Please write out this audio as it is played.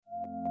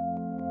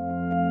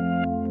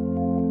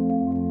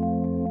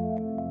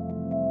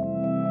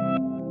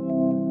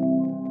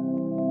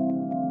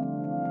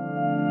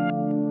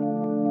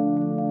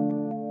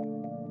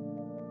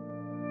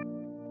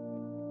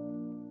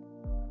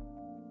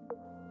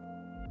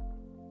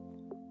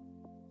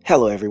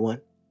Hello,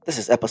 everyone. This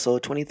is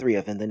episode 23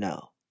 of In the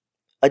Know,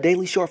 a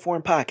daily short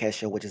form podcast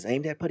show which is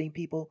aimed at putting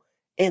people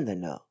in the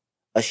know.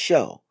 A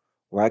show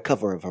where I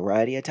cover a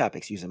variety of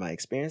topics using my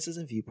experiences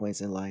and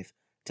viewpoints in life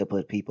to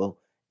put people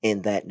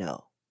in that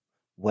know.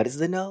 What is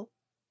the know?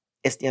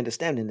 It's the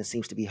understanding that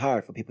seems to be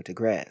hard for people to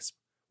grasp,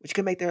 which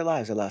can make their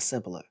lives a lot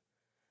simpler.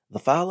 The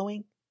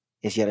following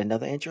is yet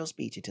another intro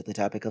speech into the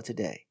topic of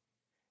today.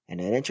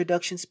 And that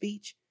introduction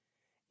speech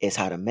is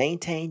how to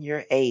maintain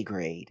your A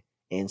grade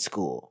in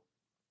school.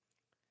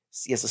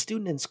 See, as a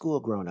student in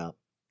school growing up,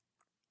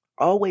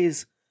 I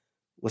always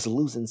was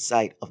losing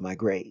sight of my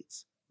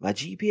grades. My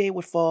GPA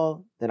would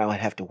fall, then I would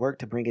have to work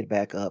to bring it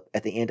back up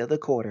at the end of the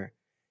quarter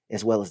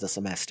as well as the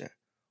semester.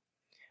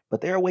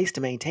 But there are ways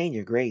to maintain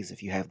your grades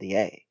if you have the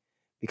A,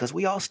 because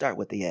we all start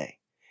with the A,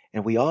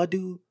 and we all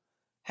do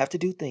have to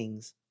do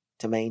things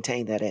to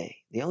maintain that A.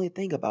 The only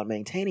thing about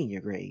maintaining your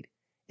grade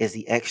is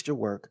the extra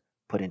work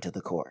put into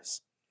the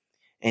course.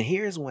 And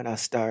here's when I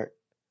start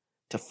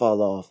to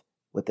fall off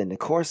within the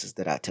courses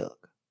that I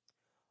took.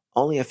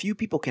 Only a few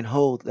people can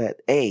hold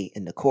that A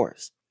in the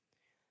course.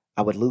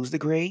 I would lose the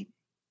grade,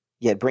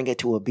 yet bring it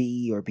to a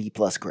B or B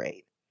plus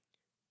grade.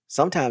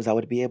 Sometimes I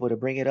would be able to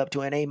bring it up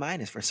to an A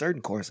minus for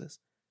certain courses.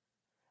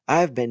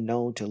 I've been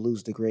known to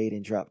lose the grade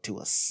and drop to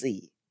a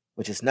C,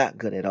 which is not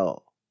good at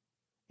all,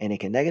 and it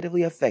can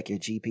negatively affect your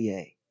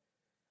GPA.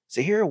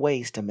 So here are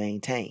ways to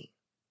maintain.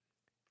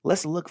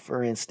 Let's look,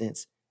 for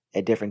instance,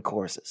 at different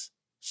courses,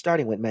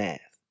 starting with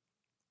math.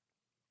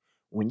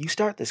 When you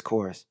start this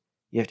course,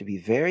 you have to be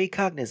very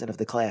cognizant of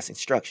the class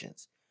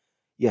instructions.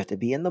 You have to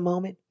be in the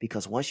moment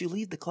because once you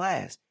leave the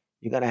class,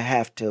 you're going to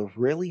have to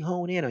really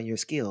hone in on your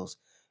skills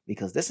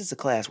because this is a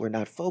class where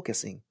not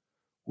focusing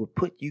will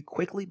put you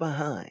quickly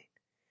behind.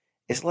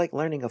 It's like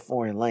learning a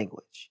foreign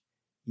language.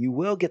 You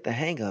will get the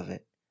hang of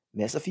it,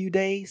 miss a few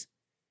days,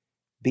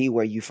 be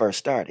where you first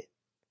started.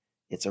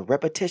 It's a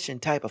repetition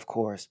type of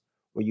course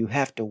where you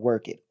have to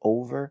work it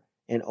over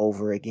and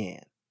over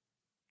again.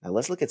 Now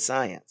let's look at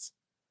science.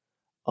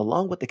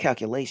 Along with the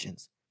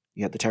calculations,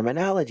 you have the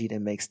terminology that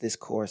makes this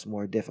course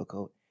more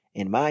difficult,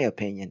 in my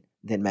opinion,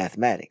 than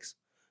mathematics.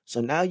 So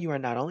now you are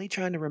not only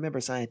trying to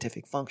remember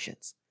scientific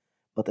functions,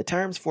 but the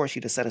terms force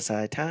you to set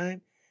aside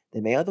time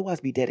that may otherwise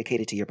be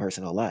dedicated to your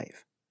personal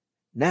life.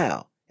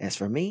 Now, as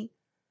for me,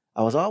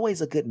 I was always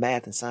a good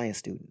math and science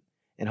student,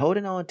 and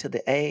holding on to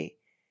the A,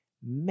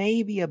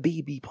 maybe a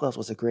B plus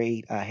was a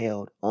grade I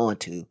held on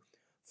to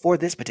for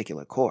this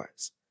particular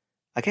course.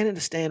 I can't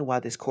understand why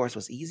this course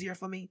was easier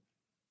for me,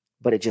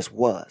 but it just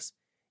was.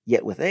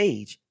 Yet with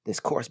age, this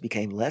course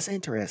became less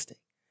interesting.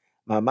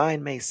 My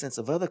mind made sense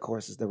of other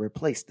courses that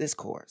replaced this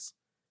course.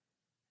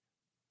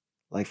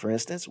 Like, for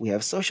instance, we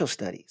have social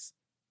studies.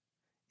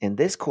 In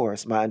this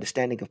course, my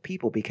understanding of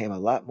people became a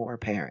lot more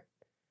apparent.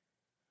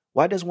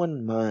 Why does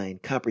one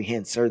mind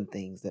comprehend certain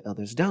things that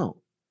others don't?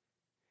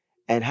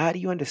 And how do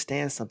you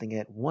understand something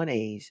at one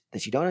age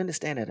that you don't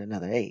understand at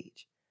another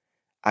age?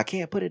 I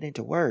can't put it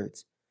into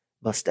words,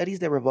 but studies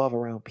that revolve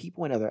around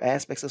people and other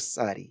aspects of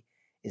society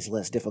is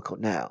less difficult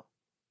now.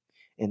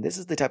 And this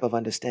is the type of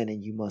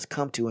understanding you must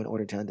come to in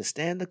order to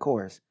understand the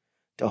course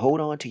to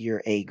hold on to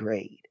your A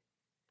grade.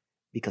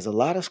 Because a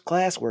lot of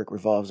classwork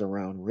revolves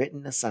around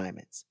written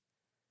assignments.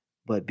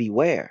 But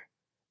beware,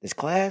 this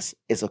class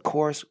is a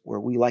course where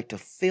we like to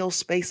fill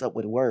space up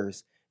with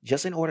words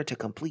just in order to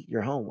complete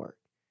your homework.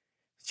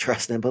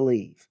 Trust and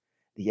believe.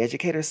 The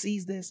educator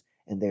sees this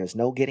and there's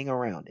no getting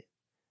around it.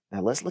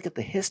 Now let's look at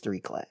the history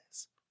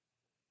class.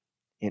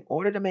 In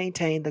order to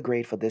maintain the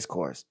grade for this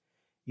course,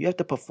 you have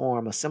to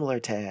perform a similar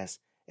task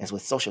as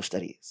with social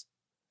studies.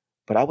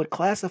 But I would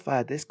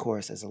classify this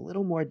course as a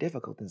little more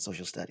difficult than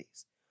social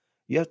studies.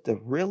 You have to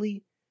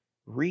really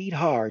read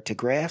hard to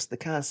grasp the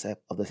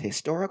concept of the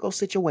historical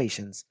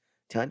situations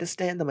to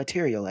understand the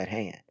material at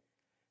hand,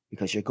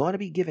 because you're going to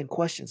be given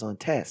questions on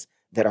tests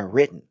that are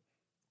written.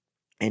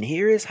 And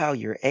here is how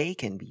your A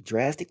can be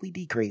drastically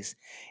decreased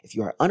if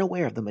you are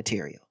unaware of the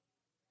material.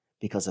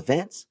 Because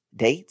events,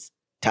 dates,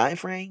 time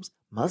frames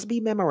must be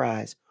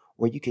memorized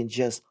where you can't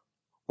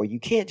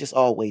just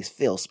always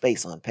fill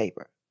space on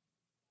paper.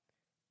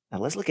 Now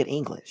let's look at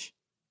English.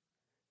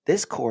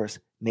 This course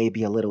may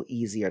be a little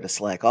easier to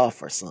slack off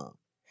for some,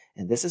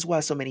 and this is why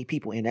so many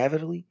people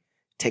inevitably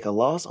take a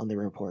loss on their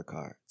report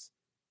cards.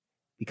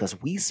 Because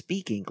we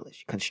speak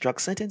English, construct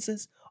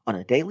sentences on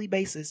a daily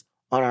basis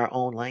on our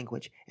own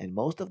language, and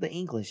most of the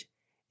English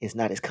is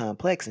not as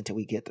complex until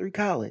we get through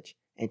college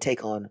and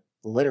take on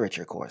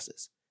literature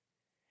courses.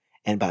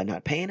 And by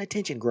not paying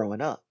attention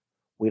growing up,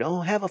 we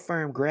don't have a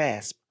firm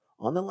grasp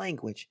on the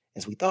language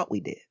as we thought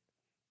we did.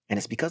 And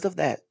it's because of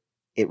that,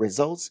 it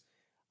results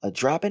a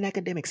drop in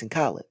academics in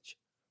college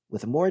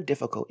with more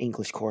difficult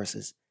English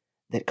courses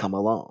that come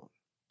along.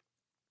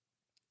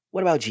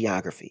 What about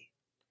geography?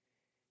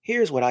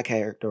 Here's what I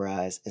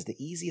characterize as the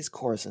easiest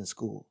course in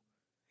school,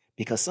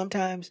 because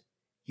sometimes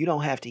you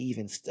don't have to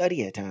even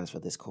study at times for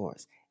this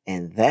course,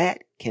 and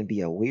that can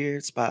be a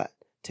weird spot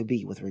to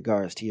be with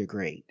regards to your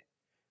grade.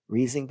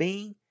 Reason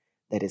being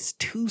that it's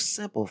too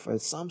simple for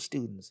some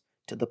students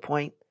to the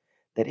point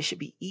that it should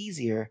be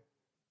easier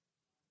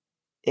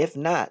if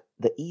not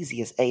the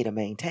easiest A to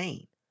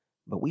maintain.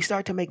 But we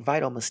start to make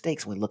vital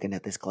mistakes when looking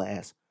at this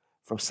class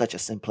from such a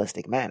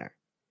simplistic manner.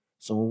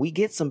 So when we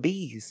get some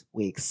B's,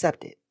 we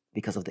accept it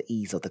because of the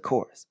ease of the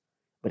course.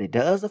 But it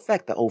does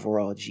affect the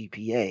overall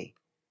GPA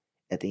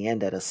at the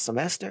end of the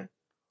semester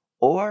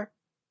or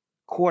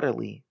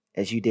quarterly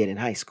as you did in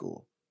high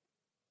school.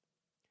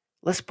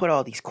 Let's put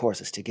all these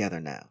courses together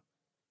now.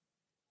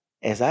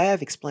 As I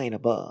have explained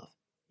above,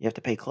 you have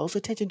to pay close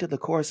attention to the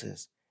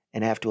courses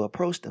and have to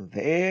approach them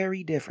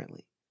very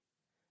differently.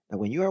 Now,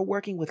 when you are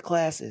working with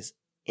classes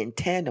in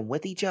tandem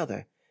with each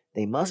other,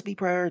 they must be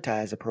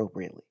prioritized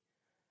appropriately.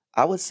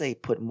 I would say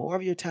put more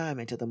of your time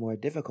into the more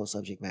difficult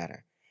subject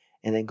matter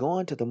and then go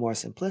on to the more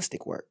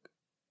simplistic work.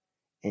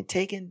 And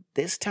taking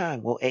this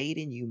time will aid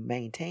in you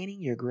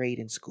maintaining your grade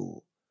in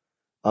school.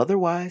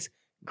 Otherwise,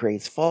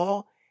 grades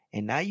fall,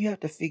 and now you have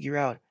to figure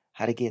out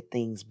how to get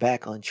things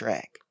back on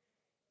track.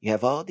 You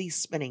have all these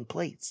spinning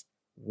plates.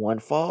 One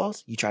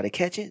falls, you try to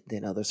catch it,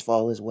 then others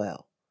fall as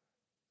well.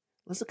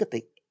 Let's look at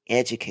the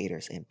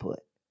educator's input.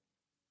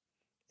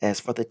 As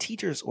for the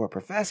teachers or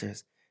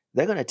professors,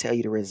 they're going to tell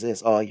you to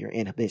resist all your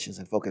inhibitions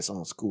and focus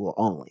on school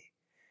only.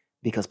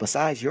 Because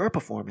besides your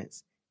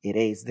performance, it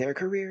aids their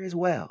career as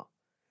well.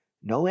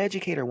 No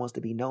educator wants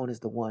to be known as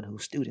the one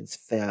whose students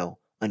fell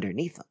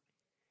underneath them.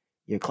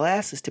 Your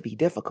class is to be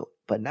difficult,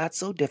 but not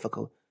so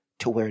difficult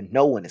to where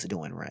no one is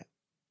doing right.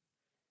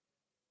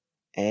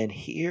 And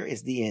here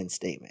is the end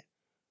statement.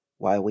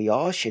 Why we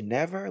all should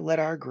never let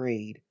our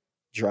grade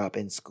drop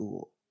in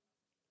school.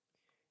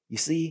 You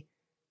see,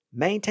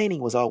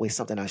 maintaining was always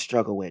something I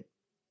struggled with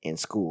in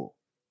school.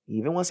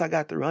 Even once I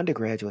got through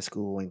undergraduate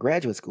school and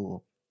graduate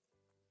school,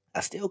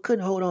 I still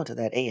couldn't hold on to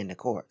that A in the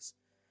course.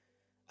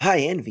 I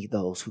envy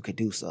those who could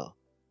do so.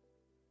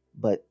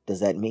 But does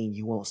that mean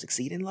you won't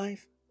succeed in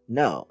life?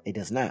 No, it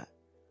does not.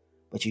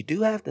 But you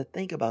do have to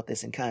think about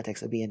this in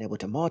context of being able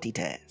to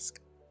multitask.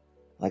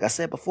 Like I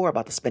said before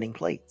about the spinning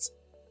plates.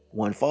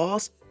 One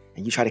falls,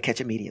 and you try to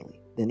catch immediately.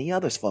 Then the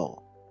others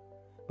fall.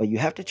 But you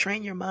have to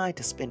train your mind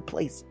to spin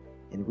plates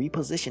and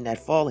reposition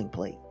that falling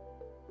plate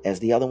as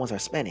the other ones are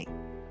spinning.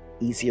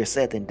 Easier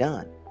said than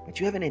done, but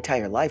you have an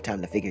entire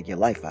lifetime to figure your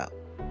life out.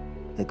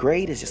 The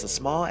grade is just a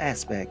small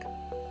aspect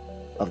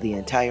of the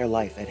entire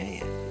life at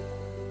hand.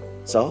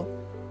 So,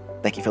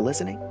 thank you for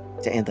listening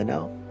to In the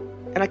Know,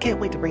 and I can't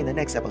wait to bring the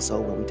next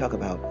episode where we talk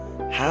about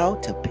how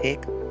to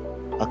pick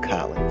a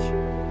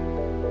college.